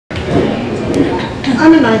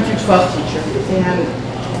I'm a 9 through 12 teacher, and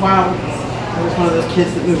while I was one of those kids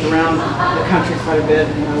that moved around the country quite a bit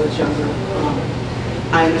when I was younger,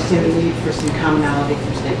 I understand the need for some commonality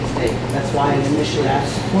from state to state. That's why initially I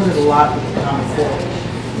supported a lot with the Common Core,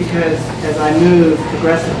 because as I moved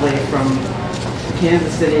progressively from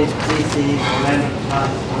Kansas City to DC, Orlando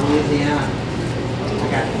to Louisiana, I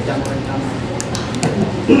got dumber and dumber.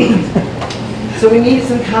 So we need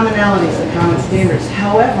some commonalities and common standards.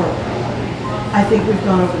 However, I think we've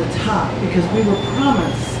gone over the top because we were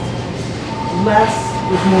promised less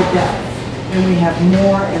with more depth, and we have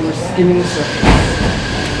more and we're skimming the surface.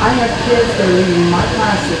 I have kids that are leaving my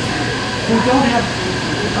classes who don't have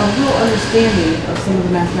a real understanding of some of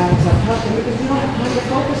the mathematics I've taught them because we don't have time to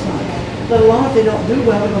focus on it. Let alone if they don't do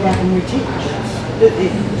well, we go back and reteach. The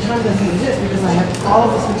time doesn't exist because I have all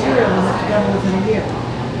of this material I have to cover within a year.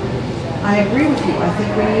 I agree with you. I think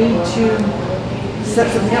we need to set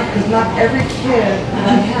something up because not every kid that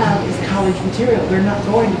I have is college material. They're not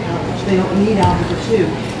going to college. They don't need Algebra 2.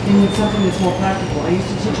 They need something that's more practical. I used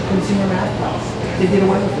to teach a consumer math class. They did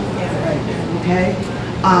away with it. Okay?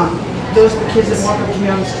 Those are the kids that walk up to me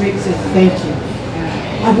on the street and say, thank you.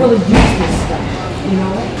 I really use this stuff, you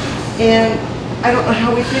know? And I don't know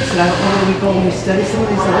how we fix it. I don't know where we go when we study some of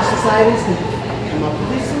these other societies that come up with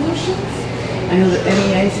these solutions. I know that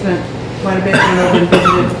NEA spent quite a bit over and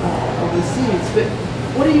visited overseas, but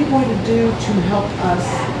what are you going to do to help us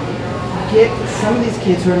get some of these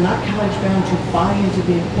kids who are not college bound to buy into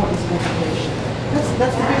the importance of education? That's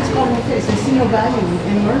the biggest problem we face. They see no value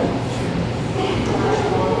in learning.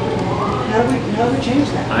 How do we change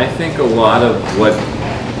that? I think a lot of what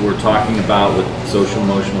we're talking about with social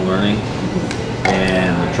emotional learning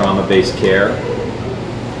and the trauma-based care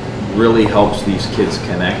really helps these kids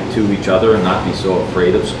connect to each other and not be so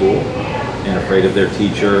afraid of school and afraid of their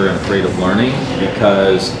teacher and afraid of learning,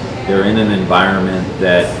 because they're in an environment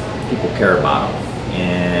that people care about them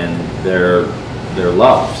and they're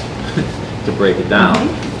loved, to break it down.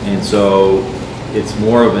 And so it's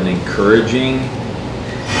more of an encouraging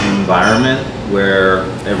environment where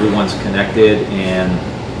everyone's connected and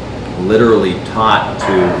literally taught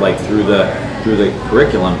to, like through the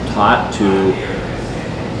curriculum, taught to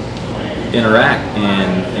interact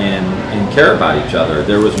and care about each other.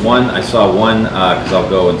 There was one, I saw one, because I'll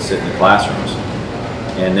go and sit in the classrooms,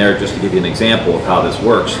 and there, just to give you an example of how this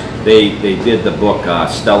works, they did the book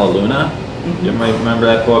Stella Luna. You remember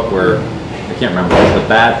that book where, I can't remember, the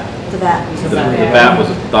bat? The bat. The bat was,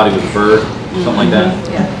 thought he was a bird, something like that?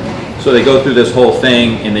 Yeah. So they go through this whole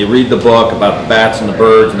thing and they read the book about the bats and the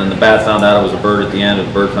birds, and then the bat found out it was a bird at the end, and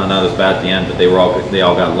the bird found out it was a bat at the end, but they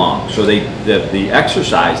all got along. So the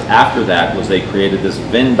exercise after that was they created this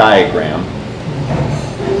Venn diagram,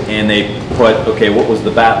 and they put, okay, what was the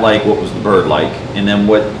bat like, what was the bird like, and then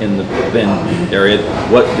what in the Venn area,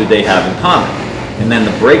 what did they have in common? And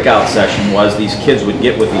then the breakout session was these kids would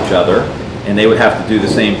get with each other and they would have to do the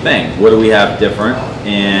same thing. What do we have different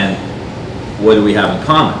and what do we have in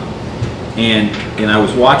common? And I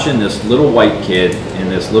was watching this little white kid and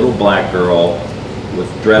this little black girl with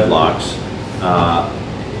dreadlocks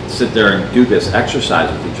sit there and do this exercise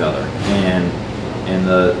with each other. And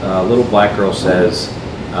the little black girl says,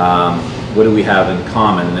 what do we have in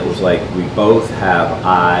common? And it was like, we both have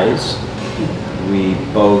eyes, we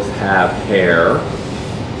both have hair,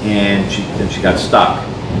 and then she got stuck.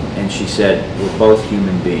 And she said, we're both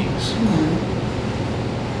human beings.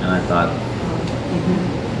 And I thought,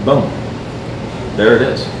 boom. There it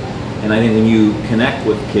is. And I think when you connect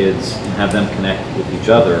with kids and have them connect with each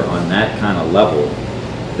other on that kind of level,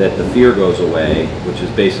 that the fear goes away, which is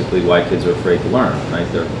basically why kids are afraid to learn, right?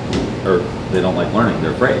 They don't like learning,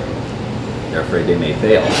 they're afraid. They're afraid they may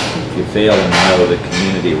fail. If you fail and you know the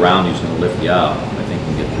community around you is going to lift you up, I think you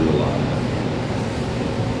can get through a lot.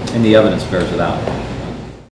 And the evidence bears it out.